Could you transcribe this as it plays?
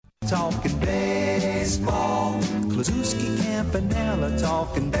talking baseball. Klazuski, Campanella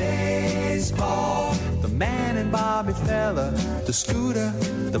talking baseball. The man and Bobby Fella, the Scooter,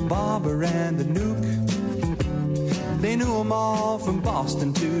 the Barber, and the Nuke. They knew them all from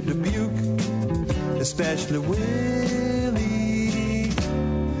Boston to Dubuque, especially Willie,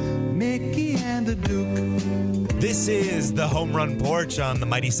 Mickey, and the Duke. This is the Home Run Porch on the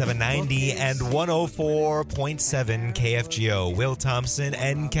Mighty 790 and 104.7 KFGO. Will Thompson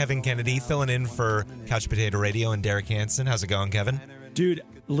and Kevin Kennedy filling in for Couch Potato Radio and Derek Hansen. How's it going, Kevin? Dude,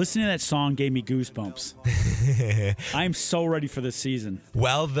 listening to that song gave me goosebumps. I'm so ready for this season.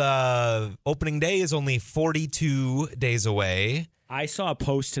 Well, the opening day is only 42 days away. I saw a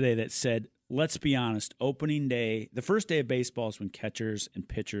post today that said, let's be honest, opening day, the first day of baseball is when catchers and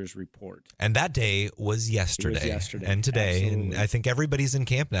pitchers report. And that day was yesterday. It was yesterday. And today. Absolutely. And I think everybody's in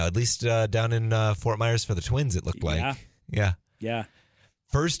camp now, at least down in Fort Myers for the Twins, it looked like. Yeah.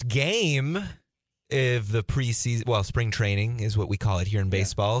 First game of the preseason, well, spring training is what we call it here in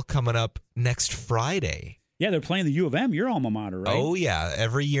baseball, coming up next Friday. Yeah, they're playing the U of M, your alma mater, right? Oh, yeah.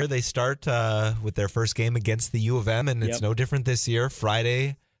 Every year they start with their first game against the U of M, and it's no different this year,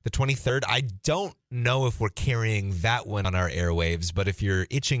 Friday the 23rd. I don't know if we're carrying that one on our airwaves, but if you're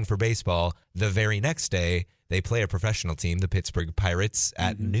itching for baseball, the very next day, they play a professional team, the Pittsburgh Pirates,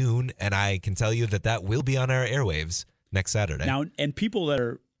 at noon, and I can tell you that will be on our airwaves next Saturday. Now, and people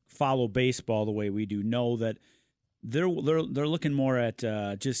that follow baseball the way we do know that they're looking more at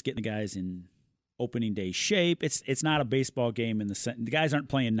just getting the guys in opening day shape. It's not a baseball game in the sense the guys aren't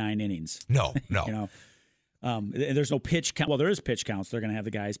playing 9 innings. No. There's no pitch count. Well, there is pitch counts. They're going to have the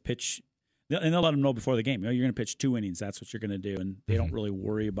guys pitch, and they'll let them know before the game. You're going to pitch 2 innings. That's what you're going to do, and they don't really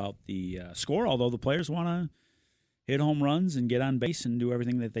worry about the score. Although the players want to hit home runs and get on base and do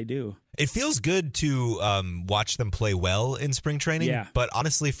everything that they do. It feels good to watch them play well in spring training. Yeah. But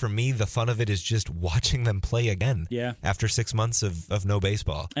honestly, for me, the fun of it is just watching them play again. Yeah. After 6 months of no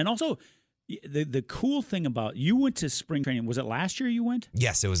baseball. And also, the cool thing about you went to spring training, was it last year you went?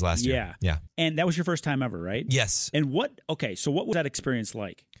 Yes, it was last year. Yeah. And that was your first time ever, right? Yes. And what was that experience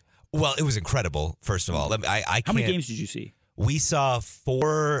like? Well, it was incredible, first of all. How many games did you see? We saw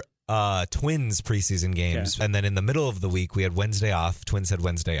 4 Twins preseason games, and then in the middle of the week, we had Wednesday off. Twins had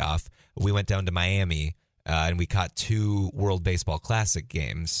Wednesday off. We went down to Miami, and we caught 2 World Baseball Classic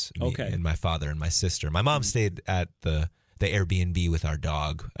games, me and my father and my sister. My mom stayed at the Airbnb with our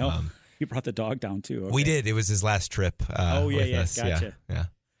dog. You brought the dog down too. Okay. We did. It was his last trip. With us. Gotcha.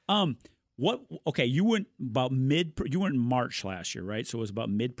 Yeah. What? Okay, you went about You went in March last year, right? So it was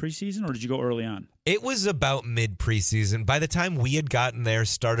about mid preseason, or did you go early on? It was about mid preseason. By the time we had gotten there,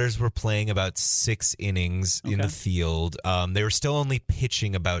 starters were playing about 6 innings in the field. They were still only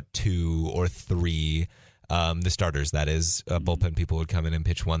pitching about 2 or 3. The starters, that is. Bullpen people would come in and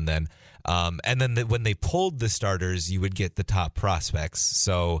pitch 1 then. And then when they pulled the starters, you would get the top prospects.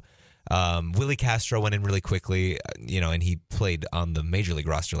 So Willie Castro went in really quickly, and he played on the Major League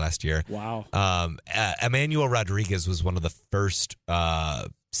roster last year. Wow. Emmanuel Rodriguez was one of the first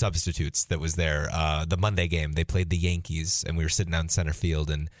substitutes that was there. The Monday game, they played the Yankees, and we were sitting out in center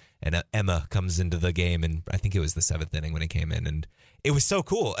field, and Emma comes into the game, and I think it was the 7th inning when he came in, and it was so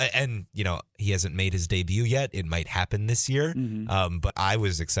cool. And, he hasn't made his debut yet. It might happen this year, but I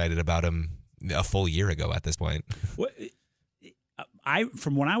was excited about him a full year ago at this point. What?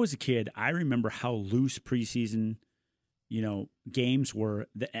 From when I was a kid, I remember how loose preseason, games were,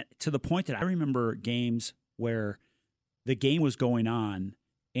 to the point that I remember games where the game was going on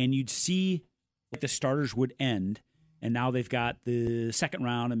and you'd see the starters would end, and now they've got the second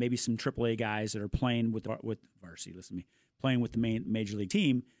round and maybe some AAA guys that are playing with varsity. Listen to me, playing with the main major league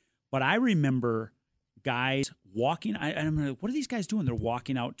team. But I remember guys walking. I'm like, what are these guys doing? They're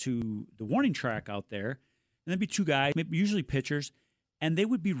walking out to the warning track out there, and there'd be 2 guys, maybe usually pitchers. And they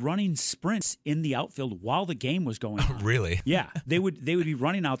would be running sprints in the outfield while the game was going on. Really? Yeah, they would be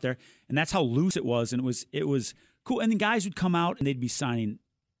running out there, and that's how loose it was. And it was cool. And then guys would come out and they'd be signing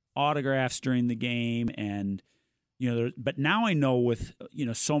autographs during the game. And but now I know with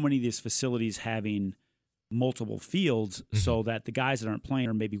so many of these facilities having multiple fields, so that the guys that aren't playing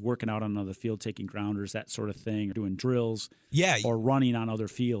are maybe working out on another field, taking grounders, that sort of thing, or doing drills, or running on other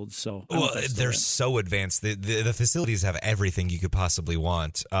fields. So they're so advanced. The facilities have everything you could possibly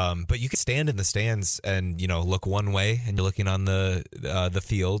want. But you can stand in the stands and look one way, and you're looking on the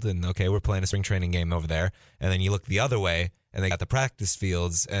field, and okay, we're playing a spring training game over there, and then you look the other way, and they got the practice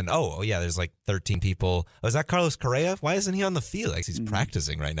fields, and there's like 13 people. Oh, is that Carlos Correa? Why isn't he on the field? Like, he's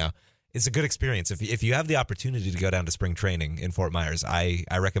practicing right now. It's a good experience. If you have the opportunity to go down to spring training in Fort Myers, I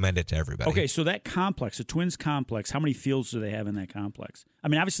recommend it to everybody. Okay, so that complex, the Twins complex, how many fields do they have in that complex? I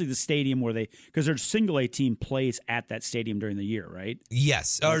mean, obviously the stadium where because their single A team plays at that stadium during the year, right?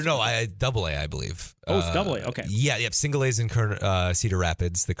 Yes. Or no, double A, I believe. Oh, it's double A. Okay. Yeah. Single A's in Cedar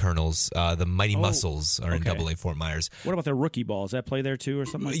Rapids, the Colonels. The Mighty Muscles are in double A Fort Myers. What about their rookie ball? Does that play there too or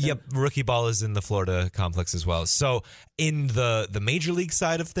something like that? Yep. Rookie ball is in the Florida complex as well. So in the major league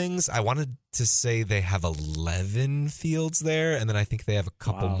side of things, I wanted to say they have 11 fields there, and then I think they have a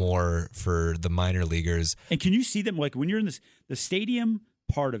couple more for the minor leaguers. And can you see them, like when you're in the stadium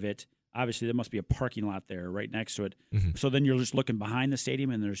part of it? Obviously, there must be a parking lot there right next to it. Mm-hmm. So then you're just looking behind the stadium,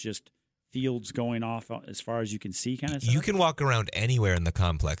 and there's just fields going off as far as you can see, kind of stuff? You can walk around anywhere in the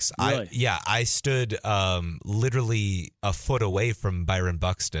complex. Really? I stood literally a foot away from Byron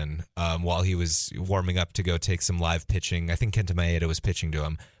Buxton while he was warming up to go take some live pitching. I think Kenta Maeda was pitching to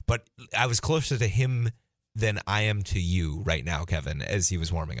him. But I was closer to him than I am to you right now, Kevin, as he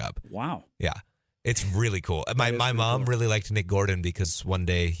was warming up. Wow. Yeah. It's really cool. My mom really liked Nick Gordon because one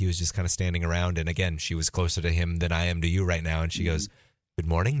day he was just kind of standing around, and again, she was closer to him than I am to you right now, and she goes, "Good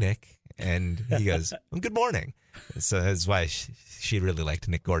morning, Nick." And he goes, "Good morning." So that's why she really liked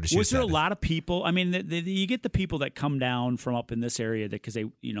Nick Gordon. Was there a lot of people? I mean, you get the people that come down from up in this area because they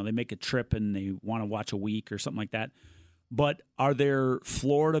make a trip and they want to watch a week or something like that. But are there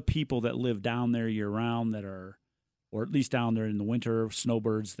Florida people that live down there year round that are, or at least down there in the winter,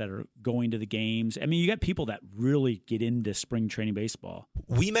 snowbirds that are going to the games? I mean, you got people that really get into spring training baseball.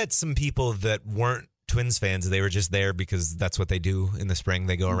 We met some people that weren't Twins fans. They were just there because that's what they do in the spring.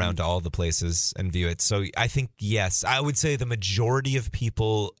 They go around to all the places and view it. So I think, yes, I would say the majority of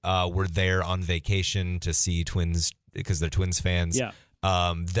people were there on vacation to see Twins because they're Twins fans. Yeah.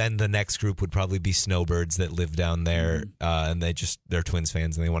 Then the next group would probably be snowbirds that live down there, and they're Twins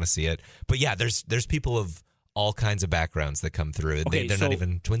fans and they want to see it. But yeah, there's people of all kinds of backgrounds that come through. Okay, they're not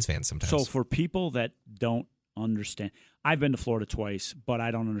even Twins fans sometimes. So for people that don't understand, I've been to Florida twice, but I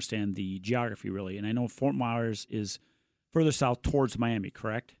don't understand the geography really. And I know Fort Myers is further south towards Miami,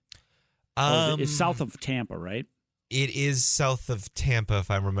 correct? It's south of Tampa, right? It is south of Tampa, if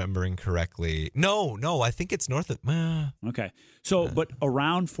I'm remembering correctly. No, I think it's north of. Okay, so but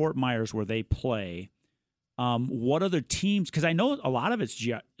around Fort Myers where they play, what other teams? Because I know a lot of it's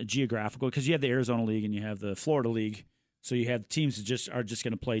geographical. Because you have the Arizona League and you have the Florida League, so you have teams that are just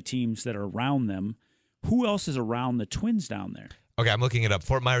going to play teams that are around them. Who else is around the Twins down there? Okay, I'm looking it up.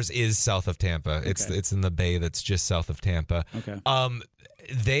 Fort Myers is south of Tampa. Okay. It's in the bay that's just south of Tampa. Okay.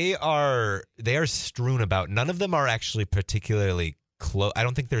 They are strewn about. None of them are actually particularly close. I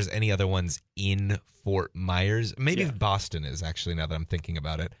don't think there's any other ones in Fort Myers. Maybe Boston is actually, now that I'm thinking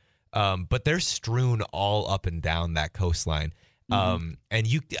about it. But they're strewn all up and down that coastline. And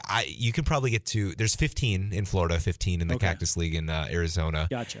you can probably get to, there's 15 in Florida, 15 in the Cactus League in Arizona.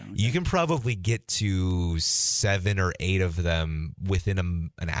 Gotcha. Okay. You can probably get to 7 or 8 of them within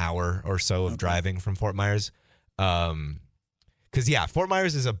an hour or so of driving from Fort Myers. Because, Fort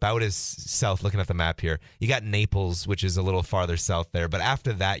Myers is about as south, looking at the map here. You got Naples, which is a little farther south there. But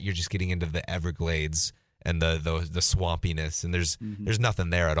after that, you're just getting into the Everglades and the swampiness, and there's nothing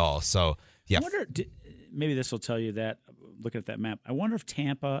there at all. So, yeah. I wonder, maybe this will tell you that, looking at that map. I wonder if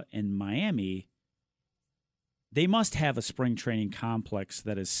Tampa and Miami, they must have a spring training complex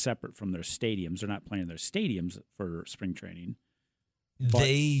that is separate from their stadiums. They're not playing their stadiums for spring training. But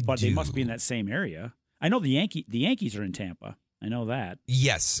they must be in that same area. I know the Yankees are in Tampa. I know that.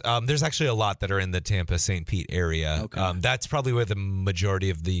 Yes. There's actually a lot that are in the Tampa-St. Pete area. Okay. That's probably where the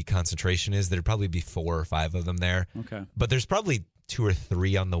majority of the concentration is. There'd probably be 4 or 5 of them there. Okay. But there's probably 2 or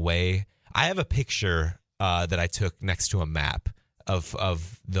 3 on the way. I have a picture that I took next to a map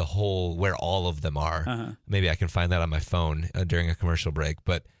of the whole, where all of them are. Uh-huh. Maybe I can find that on my phone during a commercial break.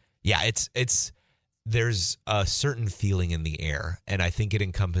 But yeah, there's a certain feeling in the air, and I think it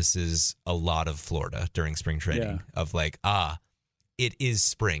encompasses a lot of Florida during spring training of like, it is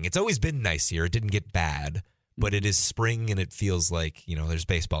spring. It's always been nice here. It didn't get bad, but it is spring, and it feels like, there's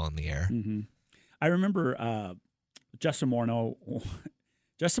baseball in the air. Mm-hmm. I remember Justin Morneau,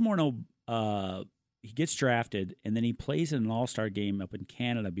 he gets drafted, and then he plays in an all-star game up in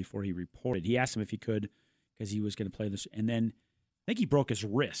Canada before he reported. He asked him if he could because he was going to play this. And then I think he broke his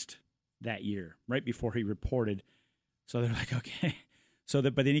wrist that year, right before he reported. So they're like, okay.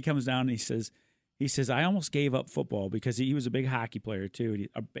 But then he comes down and he says, I almost gave up football because he was a big hockey player too.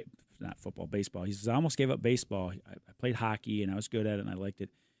 Not football, baseball. He says, I almost gave up baseball. I played hockey and I was good at it and I liked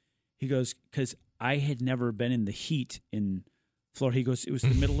it. He goes, because I had never been in the heat in Florida. He goes, it was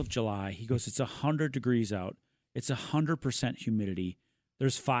the middle of July. He goes, it's 100 degrees out. It's 100% humidity.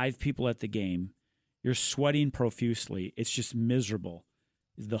 There's 5 people at the game. You're sweating profusely. It's just miserable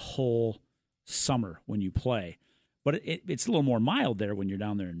the whole summer when you play. but it's a little more mild there when you're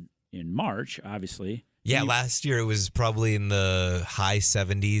down there in March, obviously. Yeah, last year it was probably in the high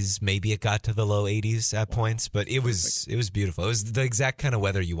 70s. Maybe it got to the low 80s at points, but it was beautiful. It was the exact kind of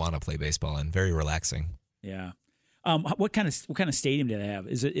weather you want to play baseball in. Very relaxing. Yeah. What kind of stadium do they have?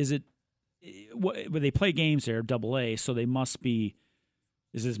 Is it where they play games there, AA? So they must be.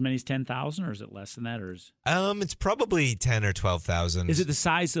 Is it as many as 10,000, or is it less than that, or is? It's probably 10 or 12,000. Is it the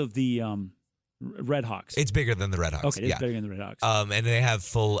size of the Red Hawks? It's bigger than the Red Hawks. Okay, it's bigger than the Red Hawks. And they have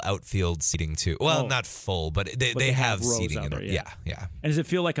full outfield seating too. Well, not full, but they have seating in there. Yeah. And does it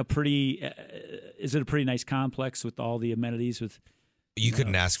feel like a pretty? Is it a pretty nice complex with all the amenities? You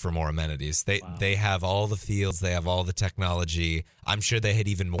couldn't ask for more amenities. They have all the fields. They have all the technology. I'm sure they had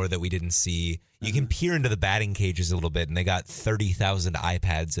even more that we didn't see. You can peer into the batting cages a little bit, and they got 30,000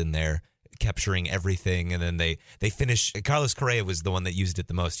 iPads in there capturing everything. And then they finish. Carlos Correa was the one that used it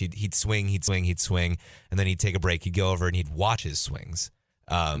the most. He'd swing, and then he'd take a break. He'd go over and he'd watch his swings.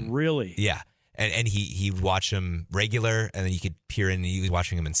 Really? Yeah. And he'd watch them regular, and then you could peer in. He was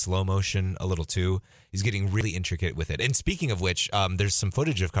watching them in slow motion a little too. He's getting really intricate with it. And speaking of which, there's some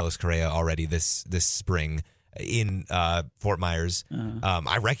footage of Carlos Correa already this spring in Fort Myers.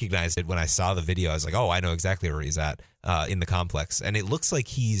 I recognized it when I saw the video. I was like, oh, I know exactly where he's at in the complex. And it looks like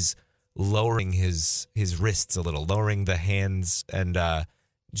he's lowering his wrists a little, lowering the hands, and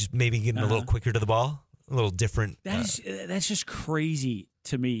just maybe getting a little quicker to the ball, a little different. That's just crazy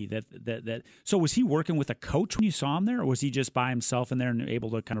to me. That so was he working with a coach when you saw him there, or was he just by himself in there and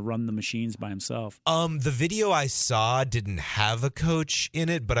able to kind of run the machines by himself? The video I saw didn't have a coach in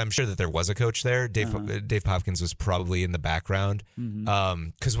it, but I'm sure that there was a coach there. Dave Popkins was probably in the background.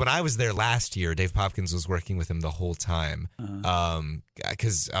 Because when I was there last year, Dave Popkins was working with him the whole time.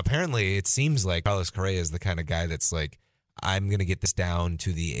 Because apparently it seems like Carlos Correa is the kind of guy that's like, I'm going to get this down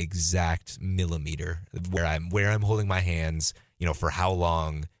to the exact millimeter where I'm holding my hands, for how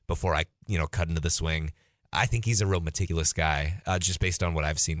long before I, cut into the swing. I think he's a real meticulous guy, just based on what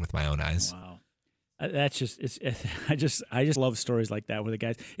I've seen with my own eyes. Wow. That's just, I just love stories like that where the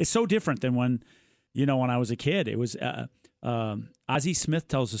guys, it's so different than when I was a kid. It was, Ozzie Smith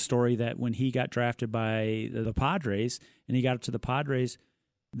tells a story that when he got drafted by the Padres and he got up to the Padres,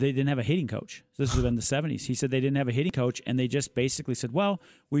 they didn't have a hitting coach. So this was in the 70s. He said they didn't have a hitting coach, and they just basically said, well,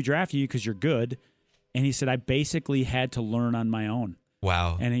 we drafted you because you're good. And he said, I basically had to learn on my own.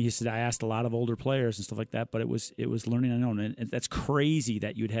 Wow. And he said, I asked a lot of older players and stuff like that, but it was learning on their own. And that's crazy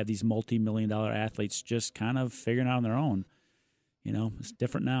that you'd have these multi-million-dollar athletes just kind of figuring out on their own. It's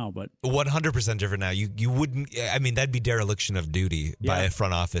different now, but 100% different now. You wouldn't. I mean, that'd be dereliction of duty by a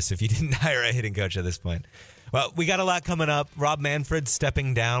front office if you didn't hire a hitting coach at this point. Well, we got a lot coming up. Rob Manfred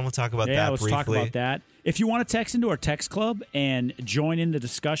stepping down. We'll talk about that briefly. Let's talk about that. If you want to text into our text club and join in the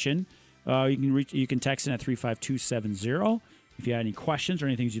discussion, you can text in at 35270. If you have any questions or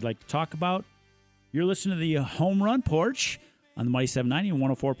anything you'd like to talk about, you're listening to the Home Run Porch on the Mighty 790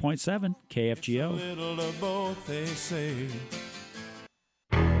 and 104.7 KFGO. Little of both, they say.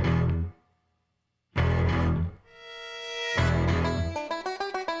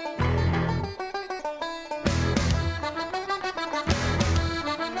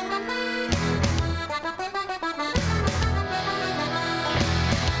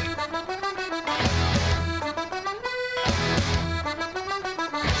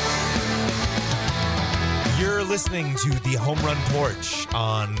 Listening to the Home Run Porch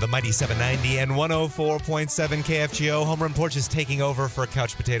on the Mighty 790 and 104.7 KFGO. Home Run Porch is taking over for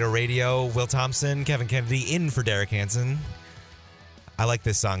Couch Potato Radio. Will Thompson, Kevin Kennedy in for Derek Hansen. I like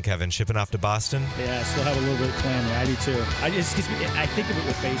this song, Kevin. Shipping off to Boston. Yeah, I still have a little bit of clan there. I do too. I think of it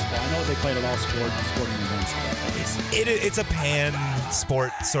with baseball. I know they played at all sporting events. It's a pan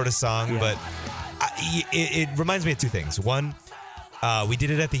sport sort of song, but it reminds me of two things. One, we did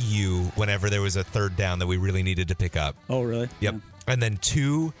it at the U whenever there was a third down that we really needed to pick up. Oh, really? Yep. Yeah. And then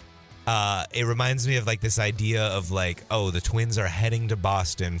two, it reminds me of like this idea of like, oh, the Twins are heading to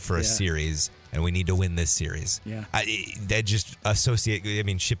Boston for a series, and we need to win this series. Yeah. That just associate. I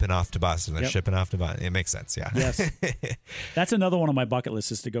mean, shipping off to Boston. Yep. Shipping off to Boston. It makes sense. Yeah. Yes. That's another one on my bucket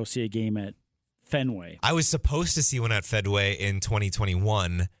list is to go see a game at Fenway. I was supposed to see one at Fenway in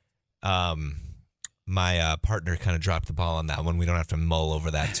 2021. My partner kind of dropped the ball on that one. We don't have to mull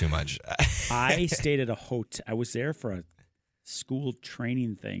over that too much. I stayed at a hotel. I was there for a school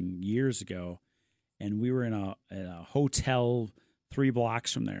training thing years ago, and we were in a hotel 3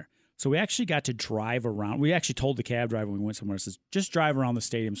 blocks from there. So we actually got to drive around. We actually told the cab driver when we went somewhere, says, just drive around the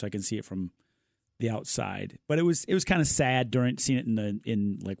stadium so I can see it from the outside. But it was kind of sad during seeing it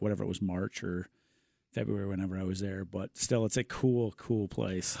in like whatever it was, March or February whenever I was there, but still, it's a cool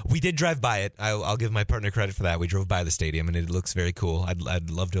place. We did drive by it. I'll give my partner credit for that. We drove by the stadium, and it looks very cool. I'd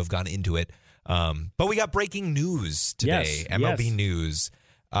love to have gone into it. But we got breaking news today. Yes, MLB yes. news.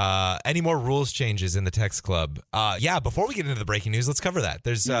 Any more rules changes in the text club? Before we get into the breaking news, let's cover that.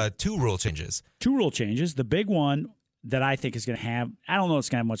 There's 2 rule changes. 2 rule changes. The big one that I think is going to have, I don't know it's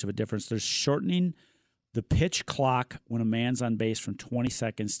going to have much of a difference. There's shortening the pitch clock when a man's on base from 20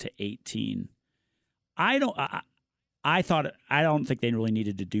 seconds to 18. I don't think they really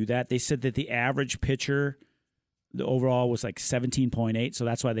needed to do that. They said that the average pitcher, the overall was like 17.8, so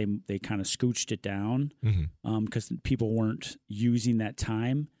that's why they kind of scooched it down because people weren't using that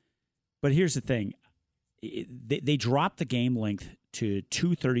time. But here's the thing. They dropped the game length to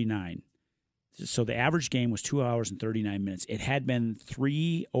 2:39. So the average game was 2 hours and 39 minutes. It had been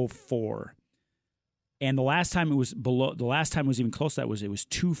 3:04. And the last time it was even close to that it was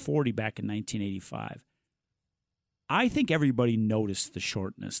 2:40 back in 1985. I think everybody noticed the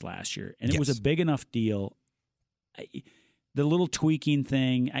shortness last year, and it was a big enough deal. The little tweaking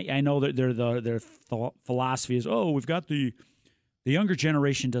thing, I know that their philosophy is, we've got the younger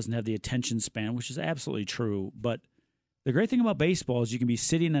generation doesn't have the attention span, which is absolutely true. But the great thing about baseball is you can be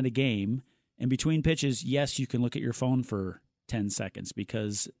sitting at a game, and between pitches, yes, you can look at your phone for 10 seconds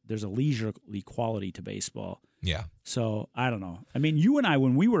because there's a leisurely quality to baseball. Yeah. So I don't know. I mean, you and I,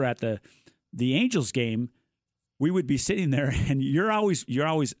 when we were at the Angels game, we would be sitting there, and you're always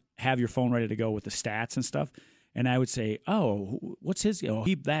have your phone ready to go with the stats and stuff. And I would say, what's his?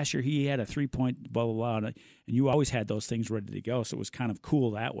 Last year he had a 3-point blah blah blah, and you always had those things ready to go. So it was kind of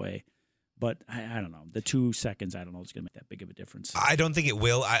cool that way. But I don't know. The 2 seconds, I don't know, it's going to make that big of a difference. I don't think it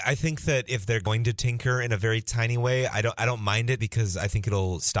will. I think that if they're going to tinker in a very tiny way, I don't mind it because I think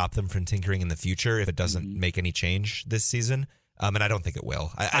it'll stop them from tinkering in the future if it doesn't make any change this season. And I don't think it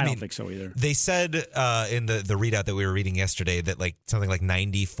will. I mean, don't think so either. They said in the readout that we were reading yesterday that something like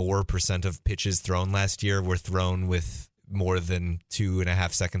 94% of pitches thrown last year were thrown with more than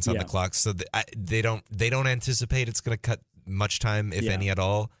 2.5 seconds on the clock. So they don't anticipate it's going to cut much time, if any at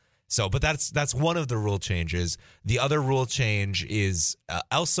all. So, but that's one of the rule changes. The other rule change is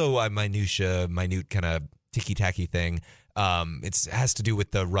also a minute kind of ticky-tacky thing. It has to do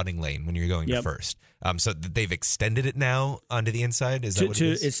with the running lane when you're going to first. So they've extended it now onto the inside. Is that what it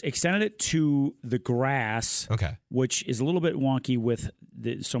is? It's extended it to the grass, which is a little bit wonky with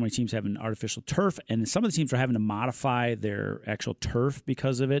so many teams having artificial turf, and some of the teams are having to modify their actual turf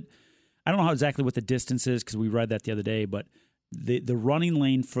because of it. I don't know exactly what the distance is because we read that the other day, but the running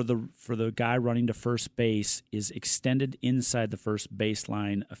lane for the guy running to first base is extended inside the first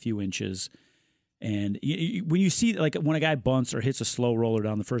baseline a few inches. And when you see, like when a guy bunts or hits a slow roller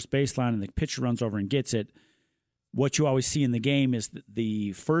down the first baseline and the pitcher runs over and gets it, what you always see in the game is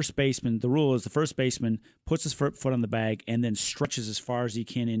the first baseman, the rule is the first baseman puts his foot on the bag and then stretches as far as he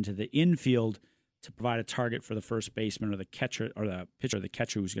can into the infield to provide a target for the first baseman or the catcher or the pitcher or the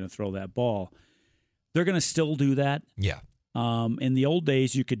catcher who's going to throw that ball. They're going to still do that. Yeah. In the old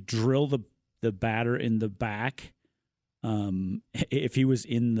days, you could drill the batter in the back. If he was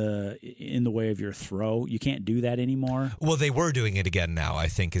in the way of your throw, you can't do that anymore. Well, they were doing it again now, I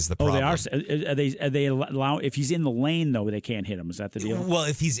think, is the problem. Oh, they are. Are they allow? If he's in the lane, though, they can't hit him. Is that the deal? Well,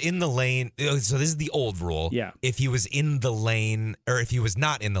 if he's in the lane, so this is the old rule. Yeah. If he was in the lane, or if he was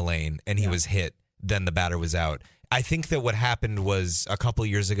not in the lane and he was hit, then the batter was out. I think that what happened was a couple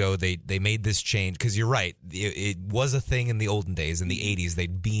years ago they made this change because you're right. It was a thing in the olden days. In the 80s,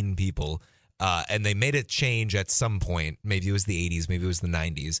 they'd bean people. And they made a change at some point. Maybe it was the 80s, maybe it was the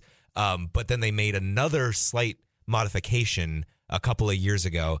 90s. But then they made another slight modification a couple of years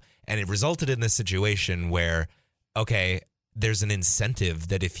ago, and it resulted in this situation where, okay, there's an incentive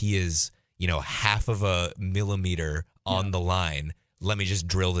that if he is, half of a millimeter on the line, let me just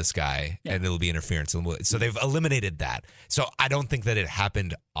drill this guy, and it'll be interference. So they've eliminated that. So I don't think that it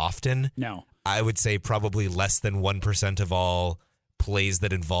happened often. No. I would say probably less than 1% of all plays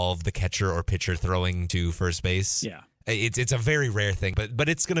that involve the catcher or pitcher throwing to first base. Yeah, it's a very rare thing, but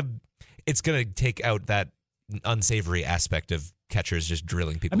it's gonna take out that unsavory aspect of catchers just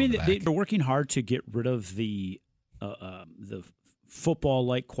drilling people. I mean, they're working hard to get rid of the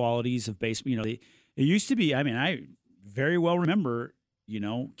football-like qualities of baseball. It used to be. I mean, I very well remember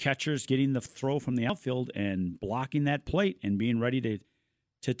catchers getting the throw from the outfield and blocking that plate and being ready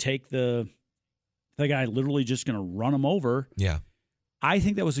to take the guy literally just going to run him over. Yeah. I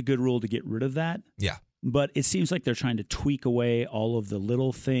think that was a good rule to get rid of that. Yeah. But it seems like they're trying to tweak away all of the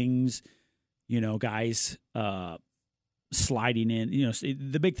little things, guys sliding in. You know,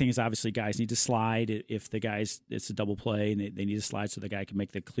 the big thing is obviously guys need to slide if it's a double play and they need to slide so the guy can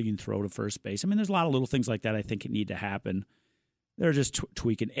make the clean throw to first base. I mean, there's a lot of little things like that I think need to happen. They're just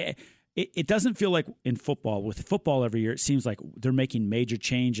tweaking. It doesn't feel like in football. With football every year, it seems like they're making major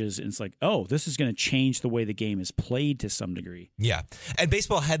changes, and it's like, oh, this is going to change the way the game is played to some degree. Yeah, and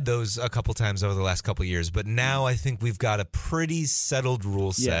baseball had those a couple times over the last couple of years, but now I think we've got a pretty settled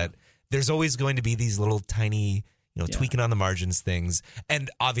rule set. Yeah. There's always going to be these little tiny, tweaking on the margins things, and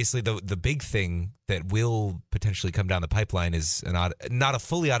obviously the big thing that will potentially come down the pipeline is not a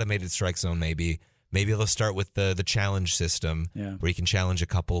fully automated strike zone, maybe. Maybe they'll start with the challenge system where you can challenge a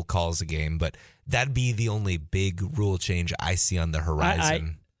couple calls a game, but that'd be the only big rule change I see on the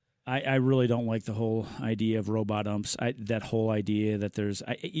horizon. I really don't like the whole idea of robot umps. That whole idea that there's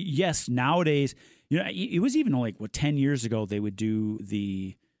yes, nowadays, it was even like 10 years ago they would do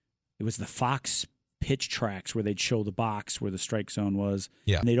it was the Fox pitch tracks where they'd show the box where the strike zone was.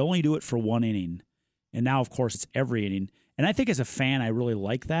 Yeah. And they'd only do it for one inning. And now, of course, it's every inning. And I think as a fan, I really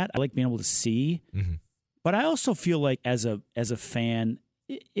like that. I like being able to see. Mm-hmm. But I also feel like as a fan,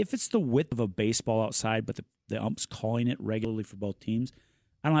 if it's the width of a baseball outside, but the ump's calling it regularly for both teams,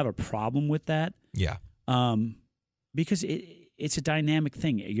 I don't have a problem with that. Yeah. Because it's a dynamic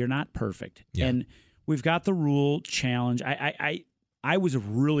thing. You're not perfect. Yeah. And we've got the rule challenge. I was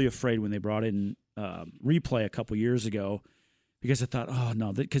really afraid when they brought in replay a couple years ago because I thought, oh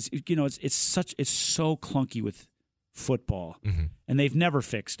no, because it's so clunky with football, and they've never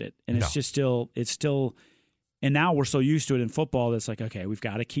fixed it, and it's just still, and now we're so used to it in football that's like, okay, we've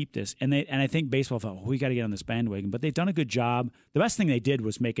got to keep this, and I think baseball thought, well, we got to get on this bandwagon, but they've done a good job. The best thing they did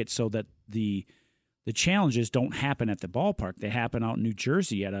was make it so that the challenges don't happen at the ballpark; they happen out in New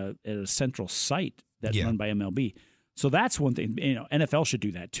Jersey at a central site that's run by MLB. So that's one thing. NFL should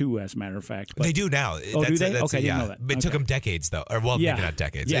do that too, as a matter of fact. But they do now. Do they? Okay, I didn't know that. It took them decades, though. Or, well, maybe not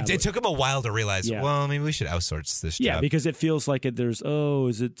decades. Yeah, it took them a while to realize, well, maybe we should outsource this job. Yeah, because it feels like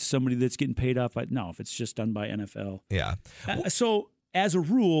is it somebody that's getting paid off? No, if it's just done by NFL. Yeah. So as a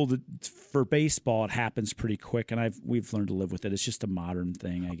rule, for baseball, it happens pretty quick, and we've learned to live with it. It's just a modern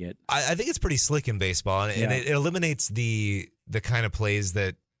thing, I get. I think it's pretty slick in baseball, and it eliminates the kind of plays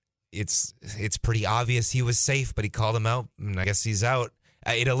that it's pretty obvious he was safe, but he called him out, and I guess he's out.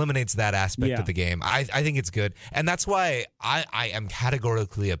 It eliminates that aspect of the game. I think it's good, and that's why I am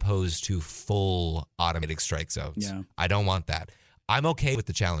categorically opposed to full automatic strike zones. Yeah. I don't want that. I'm okay with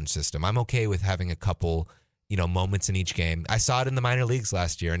the challenge system. I'm okay with having a couple moments in each game. I saw it in the minor leagues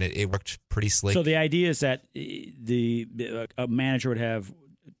last year, and it worked pretty slick. So the idea is that a manager would have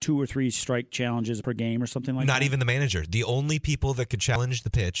 2 or 3 strike challenges per game or something like that? Not even the manager. The only people that could challenge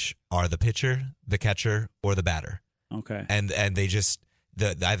the pitch are the pitcher, the catcher, or the batter. Okay. And they just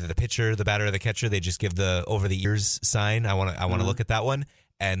either the pitcher, the batter, or the catcher, they just give the over the ears sign. I want to look at that one,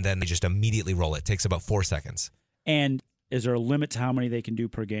 and then they just immediately roll it. It takes about 4 seconds. And is there a limit to how many they can do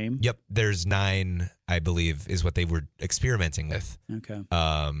per game? Yep. There's 9, I believe, is what they were experimenting with. Okay.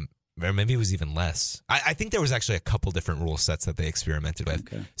 Or maybe it was even less. I think there was actually a couple different rule sets that they experimented with.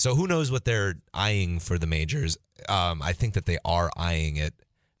 Okay. So who knows what they're eyeing for the majors. I think that they are eyeing it.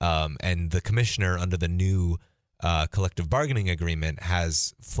 And the commissioner under the new collective bargaining agreement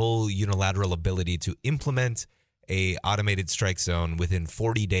has full unilateral ability to implement a automated strike zone within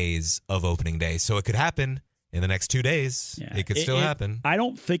 40 days of opening day. So it could happen in the next 2 days. Yeah. It could still happen. I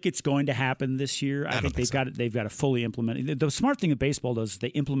don't think it's going to happen this year. I think they've got to fully implement it. The smart thing that baseball does is they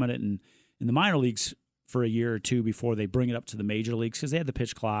implement it in the minor leagues for a year or two before they bring it up to the major leagues because they had the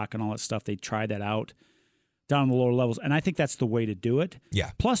pitch clock and all that stuff. They try that out down in the lower levels, and I think that's the way to do it.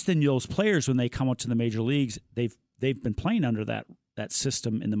 Yeah. Plus, then those players, when they come up to the major leagues, they've been playing under that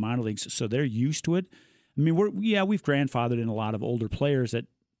system in the minor leagues, so they're used to it. I mean, we've grandfathered in a lot of older players that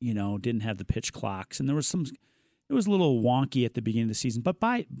didn't have the pitch clocks, and it was a little wonky at the beginning of the season, but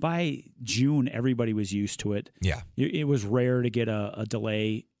by June, everybody was used to it. Yeah. It was rare to get a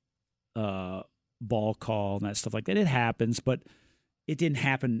delay ball call and that stuff like that. It happens, but it didn't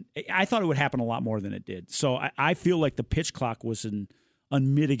happen. I thought it would happen a lot more than it did. So I feel like the pitch clock was an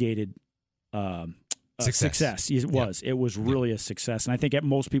unmitigated success. It was. It was really a success, and I think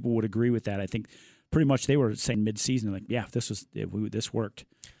most people would agree with that. I think pretty much they were saying mid-season, like, yeah, this worked.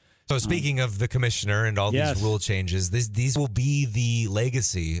 So speaking of the commissioner and all these rule changes, these will be the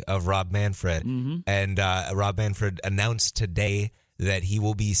legacy of Rob Manfred. Mm-hmm. And Rob Manfred announced today that he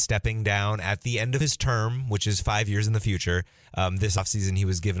will be stepping down at the end of his term, which is 5 years in the future. This offseason, he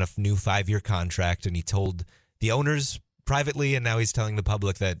was given a new 5-year contract, and he told the owners privately, and now he's telling the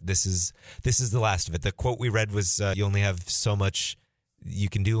public that this is the last of it. The quote we read was, you only have so much you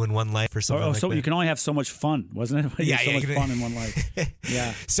can do in one life or something like so that. You can only have so much fun, wasn't it? So much fun in one life.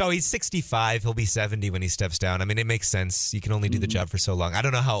 Yeah. So he's 65. He'll be 70 when he steps down. I mean, it makes sense. You can only do the job for so long. I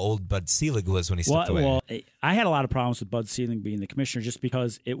don't know how old Bud Selig was when he stepped away. Well, I had a lot of problems with Bud Selig being the commissioner just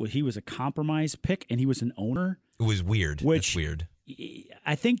because he was a compromise pick and he was an owner. It was weird. It's weird.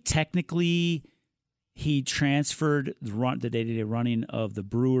 I think technically he transferred the day-to-day running of the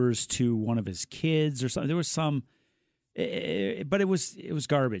Brewers to one of his kids or something. There was some... but it was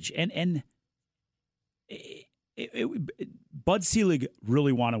garbage, and Bud Selig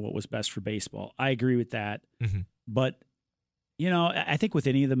really wanted what was best for baseball. I agree with that, but I think with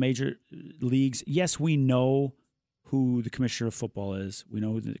any of the major leagues, yes, we know who the commissioner of football is, we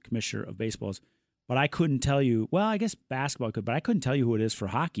know who the commissioner of baseball is, but I couldn't tell you. Well, I guess basketball could, but I couldn't tell you who it is for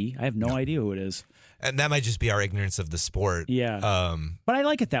hockey. I have no idea who it is, and that might just be our ignorance of the sport. Yeah, but I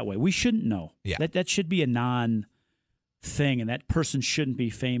like it that way. We shouldn't know. Yeah, that should be a thing, and that person shouldn't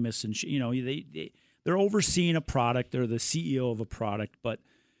be famous, and they're overseeing a product, they're the CEO of a product. But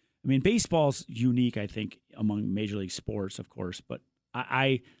I mean, baseball's unique, I think, among major league sports, of course, but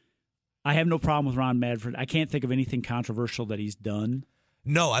I have no problem with Ron Manfred. I can't think of anything controversial that he's done.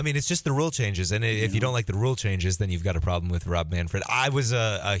 No, I mean, it's just the rule changes, and if you don't like the rule changes, then you've got a problem with Rob Manfred. I was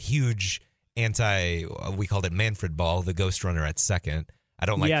a huge we called it Manfred ball, the ghost runner at second. I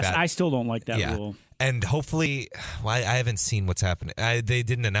don't like that. Yes, I still don't like that rule. And hopefully, I haven't seen what's happening. They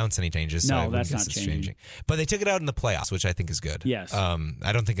didn't announce any changes. So no, that's not changing. But they took it out in the playoffs, which I think is good. Yes.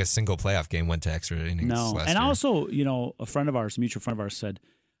 I don't think a single playoff game went to extra innings. No, last and year. also, a friend of ours, a mutual friend of ours, said,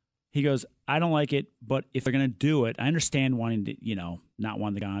 he goes, I don't like it, but if they're going to do it, I understand wanting to, not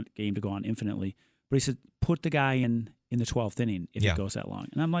wanting the game to go on infinitely. But he said, put the guy in the 12th inning if it goes that long.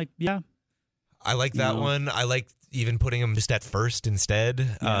 And I'm like, yeah. I like that one. I like even putting him just at first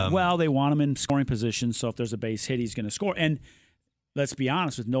instead. Yeah. Well, they want him in scoring position, so if there's a base hit, he's going to score. And let's be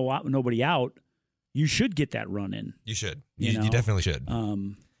honest, with nobody out, you should get that run in. You should. You definitely should.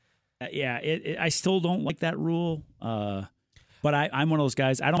 I still don't like that rule. But I'm one of those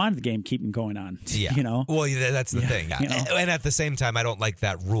guys, I don't mind the game keeping going on. Yeah. Well, that's the thing. And at the same time, I don't like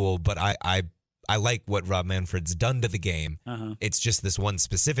that rule, but I like what Rob Manfred's done to the game. It's just this one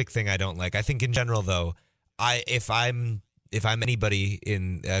specific thing I don't like. I think in general, though, if I'm anybody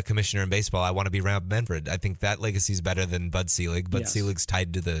in commissioner in baseball, I want to be Rob Manfred. I think that legacy is better than Bud Selig. Bud Selig's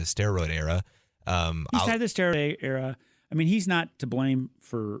tied to the steroid era. He's tied to the steroid era. I mean, he's not to blame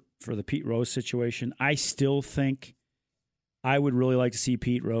for the Pete Rose situation. I still think I would really like to see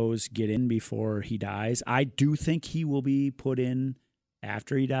Pete Rose get in before he dies. I do think he will be put in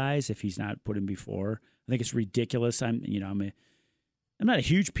after he dies if he's not put in before. I think it's ridiculous. I'm not a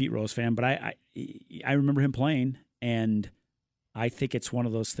huge Pete Rose fan, but I remember him playing, and I think it's one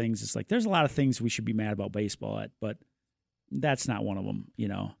of those things. It's like there's a lot of things we should be mad about baseball at, but that's not one of them.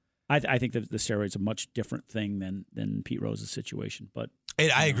 I think that the steroids are a much different thing than Pete Rose's situation. But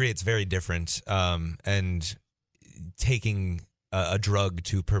I agree, it's very different. And taking a drug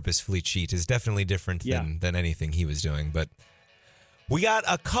to purposefully cheat is definitely different than anything he was doing. But we got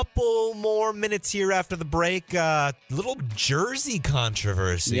a couple more minutes here after the break. Little jersey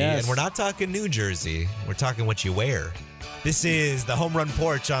controversy. Yes. And we're not talking New Jersey. We're talking what you wear. This is the Home Run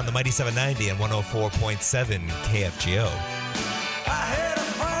Porch on the Mighty 790 and 104.7 KFGO. I had a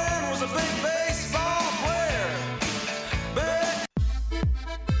friend was a big baseball player.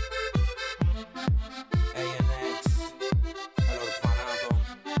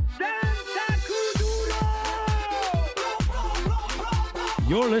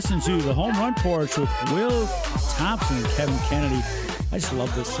 You're listening to the Home Run Porch with Will Thompson and Kevin Kennedy. I just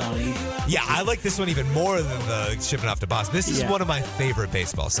love this song. Yeah, I like this one even more than the Shipping Off to Boston. This is one of my favorite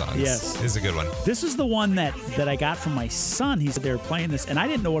baseball songs. Yes. This is a good one. This is the one that I got from my son. He said they were playing this, and I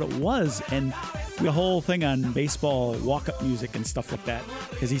didn't know what it was. And we had a whole thing on baseball walk-up music and stuff like that.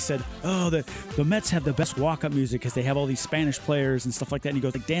 Because he said, oh, the Mets have the best walk-up music because they have all these Spanish players and stuff like that. And he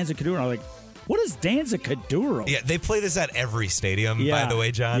goes, like, Danza Kuduro. And I was like, what is Danza Kuduro? Yeah, they play this at every stadium, by the way,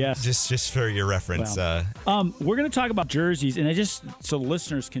 John. Yes. Just for your reference. Well, we're going to talk about jerseys, and so the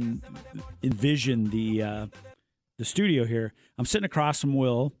listeners can envision the studio here. I'm sitting across from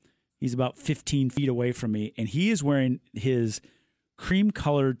Will. He's about 15 feet away from me, and he is wearing his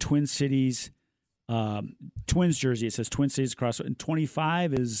cream-colored Twin Cities Twins jersey. It says Twin Cities across, and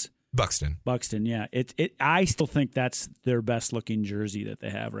 25 is Buxton, yeah. I still think that's their best looking jersey that they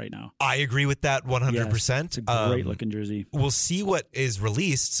have right now. I agree with that 100%. Yes, it's a great looking jersey. We'll see what is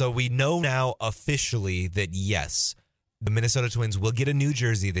released. So we know now officially that yes, the Minnesota Twins will get a new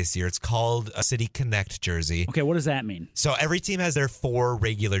jersey this year. It's called a City Connect jersey. Okay, what does that mean? So every team has their 4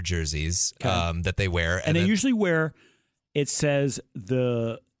 regular jerseys that they wear. And they usually wear it says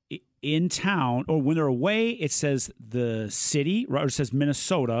in town, or when they're away, it says the city, or it says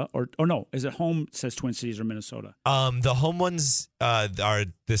Minnesota, or no, is it home? It says Twin Cities or Minnesota. The home ones are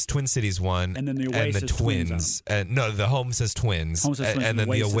this Twin Cities one, and then the away says Twins. No, the home says Twins, Twins, and then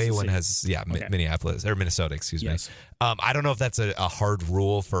the away one has okay. Minneapolis or Minnesota. Excuse yes. me. I don't know if that's a hard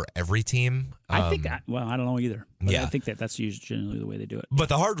rule for every team. I think that. Well, I don't know either. But yeah, I think that's usually generally the way they do it. But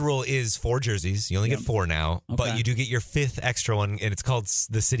the hard rule is 4 jerseys. You only get 4 now, but you do get your 5th extra one, and it's called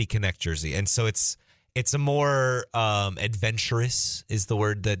the City Connect jersey. And so it's a more adventurous is the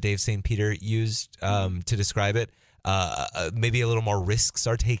word that Dave St. Peter used to describe it. Maybe a little more risks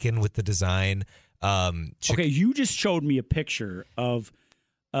are taken with the design. Okay, you just showed me a picture of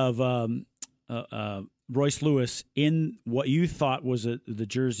Royce Lewis in what you thought was the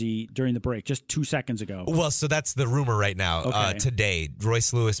jersey during the break just 2 seconds ago. Well, so that's the rumor right now. Okay. Today,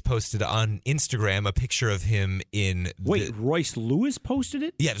 Royce Lewis posted on Instagram a picture of him in. Royce Lewis posted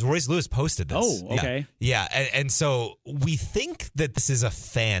it? Yeah, Royce Lewis posted this. Oh, okay. Yeah. And so we think that this is a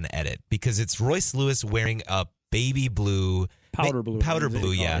fan edit because it's Royce Lewis wearing a baby blue, powder blue, powder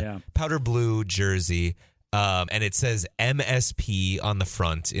blue jersey. And it says MSP on the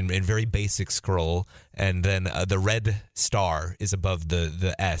front in very basic scroll, and then the red star is above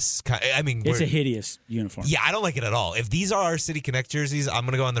the S. I mean, it's a hideous uniform. Yeah, I don't like it at all. If these are our City Connect jerseys, I'm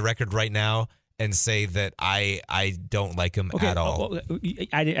going to go on the record right now and say that I don't like them at all.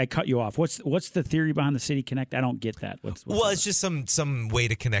 I cut you off. What's the theory behind the City Connect? I don't get that. It's just some way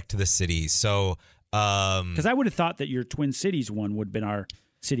to connect to the city. So, because I would have thought that your Twin Cities one would have been our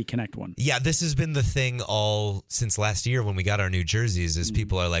City Connect one. Yeah, this has been the thing all since last year when we got our new jerseys is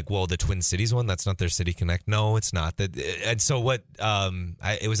people are like, well, the Twin Cities one, that's not their City Connect. No, it's not. And so what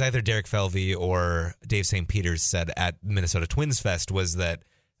it was either Derek Felvey or Dave St. Peter's said at Minnesota Twins Fest was that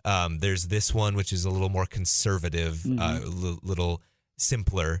there's this one, which is a little more conservative, little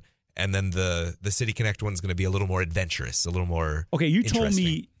simpler. And then the City Connect one's going to be a little more adventurous, a little more Okay, you told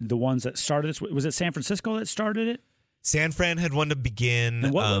me the ones that started this. Was it San Francisco that started it? San Fran had one to begin.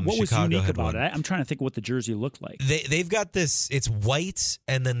 And what was Chicago unique about one. it? I'm trying to think what the jersey looked like. They've got this, it's white,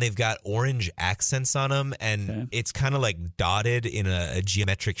 and then they've got orange accents on them, and it's kind of like dotted in a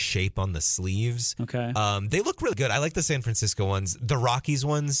geometric shape on the sleeves. Okay. They look really good. I like the San Francisco ones. The Rockies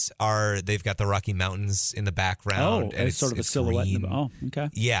ones they've got the Rocky Mountains in the background. Oh, and it's sort of a silhouette. Okay.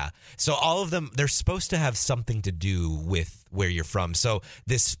 Yeah. So all of them, they're supposed to have something to do with where you're from. So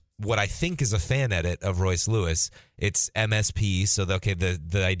this, what I think is a fan edit of Royce Lewis, it's MSP. So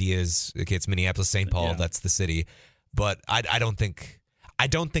the idea is it's Minneapolis, St. Paul. That's the city. But I don't think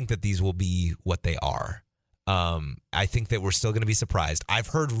that these will be what they are. I think that we're still going to be surprised. I've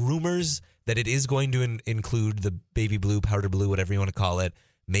heard rumors that it is going to include the baby blue, powder blue, whatever you want to call it.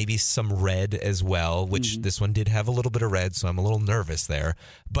 Maybe some red as well, which this one did have a little bit of red, so I'm a little nervous there.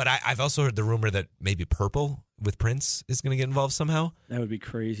 But I've also heard the rumor that maybe purple with Prince is going to get involved somehow. That would be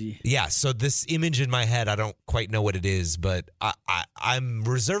crazy. Yeah, so this image in my head, I don't quite know what it is, but I'm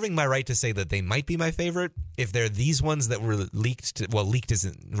reserving my right to say that they might be my favorite. If they're these ones that were leaked, leaked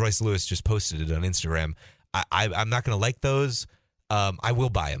isn't, Royce Lewis just posted it on Instagram. I'm not going to like those. I will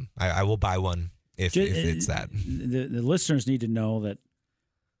buy them. I will buy one if it's that. The listeners need to know that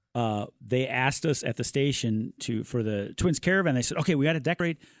they asked us at the station for the Twins Caravan. They said, okay, we got to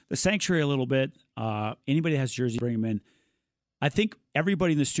decorate the sanctuary a little bit. Anybody that has jerseys, bring them in. I think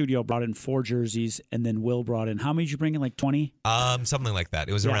everybody in the studio brought in 4 jerseys, and then Will brought in, how many did you bring in, like 20? Something like that.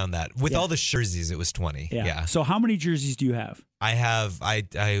 It was around that. With all the jerseys, it was 20. Yeah. So how many jerseys do you have? I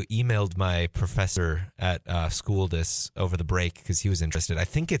emailed my professor at school this over the break because he was interested. I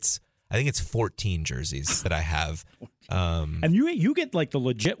think it's 14 jerseys that I have. And you get like the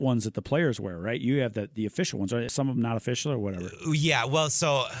legit ones that the players wear, right? You have the official ones. Are some of them not official or whatever? Yeah, well,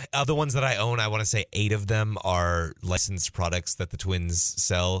 so of the ones that I own, I want to say 8 of them are licensed products that the Twins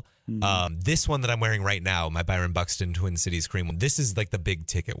sell. This one that I'm wearing right now, my Byron Buxton Twin Cities cream one, this is like the big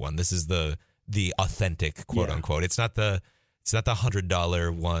ticket one. This is the authentic, quote unquote. It's not the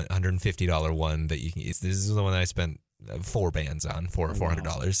 $100 one, $150 one that you can. This is the one that I spent 4 bands on for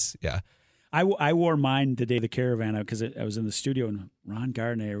 $400. Yeah. I wore mine the day of the caravan because I was in the studio and Ron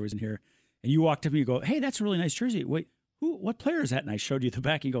Gardner was in here, and you walked up and you go, "Hey, that's a really nice jersey. Wait, what player is that?" And I showed you the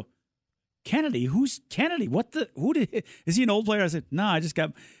back. And you go, "Kennedy? Who's Kennedy? Is he an old player?" I said, "No, I just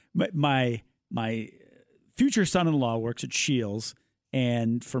got my future son-in-law works at Shields,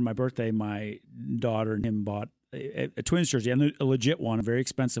 and for my birthday, my daughter and him bought a Twins jersey, and a legit one, a very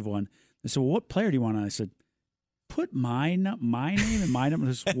expensive one." They said, "Well, what player do you want?" And I said, "Put my name and my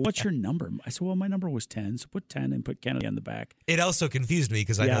number." Said, "What's your number?" I said, "Well, my number was 10, so put 10 and put Kennedy on the back." It also confused me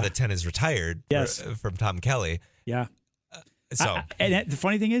because I know that 10 is retired from Tom Kelly. Yeah. So, and the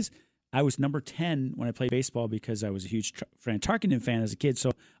funny thing is, I was number 10 when I played baseball because I was a huge Fran Tarkenton fan as a kid.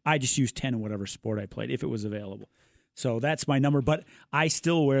 So I just used 10 in whatever sport I played if it was available. So that's my number. But I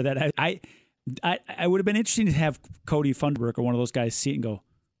still wear that. I would have been interesting to have Cody Funderburk or one of those guys see it and go,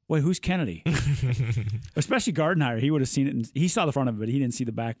 wait, who's Kennedy? Especially Gardenhire. He would have seen it. And he saw the front of it, but he didn't see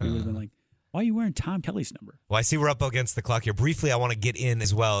the back. But he would have been like, why are you wearing Tom Kelly's number? Well, I see we're up against the clock here. Briefly, I want to get in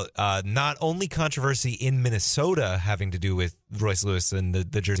as well. Not only controversy in Minnesota having to do with Royce Lewis and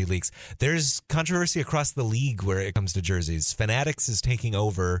the Jersey Leagues, there's controversy across the league where it comes to jerseys. Fanatics is taking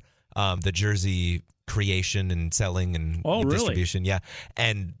over the jersey creation and selling and distribution. Yeah,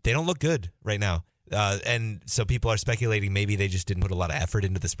 and they don't look good right now. And so people are speculating maybe they just didn't put a lot of effort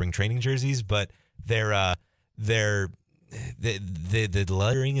into the spring training jerseys, but they're the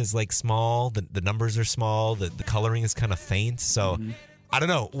lettering is like small, the numbers are small, the coloring is kind of faint. So I don't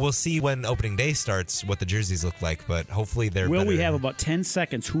know. We'll see when opening day starts what the jerseys look like, but hopefully they're better. We have about 10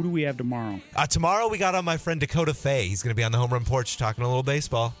 seconds. Who do we have tomorrow? Tomorrow we got on my friend Dakota Faye. He's going to be on the home run porch talking a little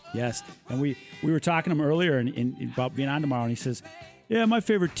baseball. Yes, and we were talking to him earlier about being on tomorrow, and he says, yeah, my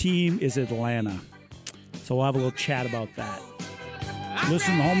favorite team is Atlanta. So we'll have a little chat about that.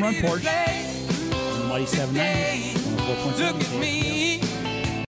 Listen to the home run porch on the Mighty 790. Look at me.